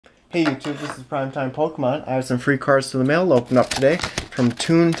Hey YouTube, this is Primetime Pokemon. I have some free cards to the mail to open up today from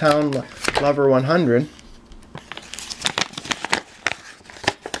toontownluver100.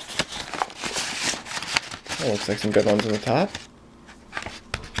 Oh, looks like some good ones on the top.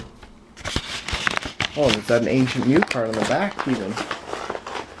 Oh, there's that an ancient Mew card on the back even.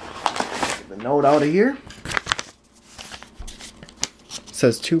 Get the note out of here. It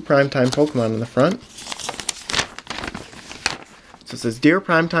says 2 Primetime Pokemon in the front. So it says, Dear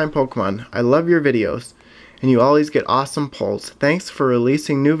Primetime Pokemon, I love your videos, and you always get awesome pulls. Thanks for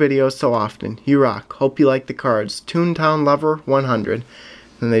releasing new videos so often. You rock. Hope you like the cards. toontownluver100.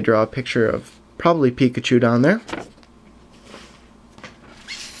 And they draw a picture of probably Pikachu down there.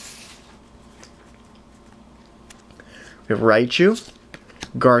 We have Raichu,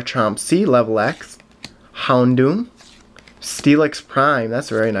 Garchomp C, level X, Houndoom, Steelix Prime, that's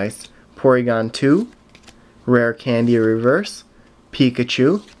very nice, Porygon 2, Rare Candy Reverse,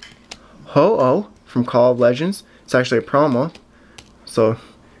 Pikachu, Ho-Oh from Call of Legends. It's actually a promo, so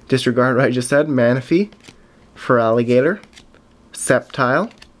disregard what I just said. Manaphy, Feraligatr, Sceptile,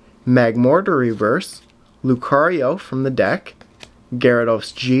 Magmortar Reverse, Lucario from the deck,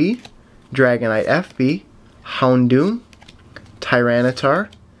 Gyarados G, Dragonite FB, Houndoom, Tyranitar,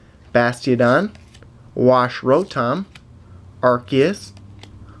 Bastiodon, Wash Rotom, Arceus,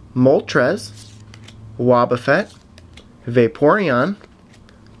 Moltres, Wobbuffet, Vaporeon,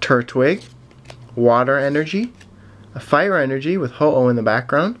 Turtwig, Water Energy, a Fire Energy with Ho-Oh in the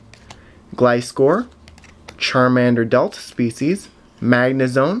background, Gliscor, Charmander Delta species,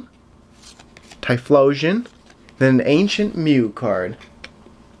 Magnezone, Typhlosion, then an Ancient Mew card.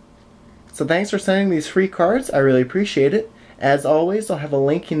 So thanks for sending these free cards. I really appreciate it. As always, I'll have a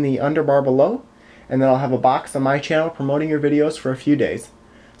link in the underbar below, and then I'll have a box on my channel promoting your videos for a few days.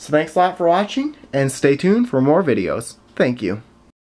 So thanks a lot for watching, and stay tuned for more videos. Thank you.